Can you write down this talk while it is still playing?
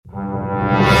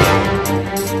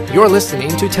You're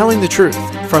listening to Telling the Truth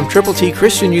from Triple T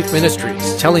Christian Youth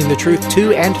Ministries, telling the truth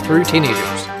to and through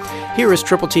teenagers. Here is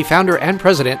Triple T founder and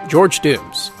president, George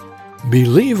Dooms.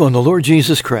 Believe on the Lord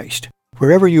Jesus Christ.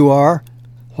 Wherever you are,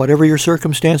 whatever your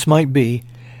circumstance might be,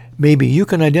 maybe you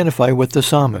can identify with the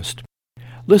psalmist.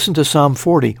 Listen to Psalm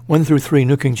 40, 1 through 3,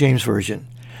 New King James Version.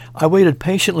 I waited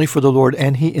patiently for the Lord,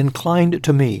 and he inclined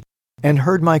to me, and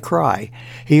heard my cry.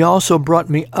 He also brought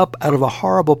me up out of a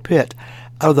horrible pit,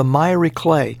 out of the miry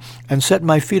clay, and set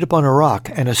my feet upon a rock,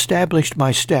 and established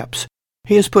my steps.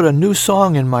 He has put a new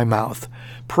song in my mouth,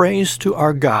 praise to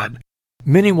our God.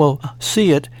 Many will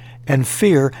see it and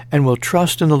fear, and will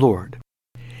trust in the Lord.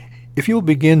 If you will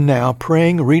begin now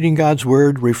praying, reading God's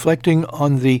Word, reflecting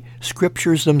on the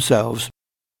Scriptures themselves,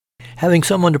 having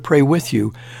someone to pray with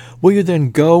you, will you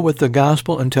then go with the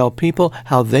gospel and tell people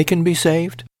how they can be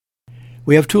saved?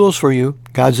 We have tools for you,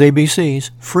 God's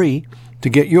ABCs, free. To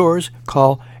get yours,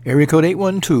 call area code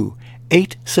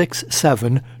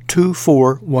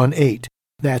 812-867-2418.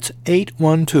 That's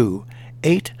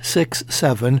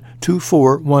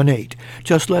 812-867-2418.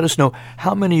 Just let us know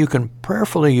how many you can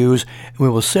prayerfully use, and we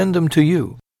will send them to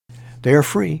you. They are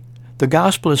free. The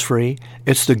gospel is free.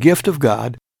 It's the gift of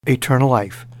God, eternal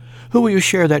life. Who will you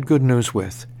share that good news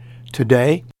with?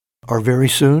 Today or very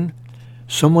soon?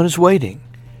 Someone is waiting.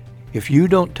 If you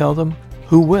don't tell them,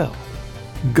 who will?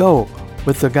 Go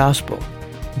with the gospel.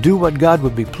 Do what God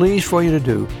would be pleased for you to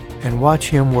do, and watch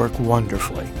him work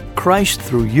wonderfully. Christ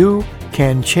through you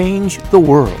can change the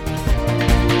world.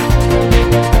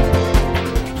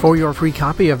 For your free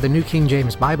copy of the New King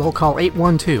James Bible, call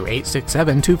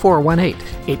 812-867-2418,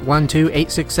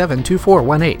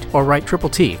 812-867-2418, or write Triple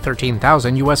T,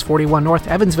 13,000 U.S. 41 North,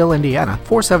 Evansville, Indiana,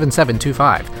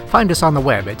 47725. Find us on the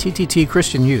web at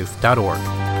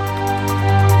tttchristianyouth.org.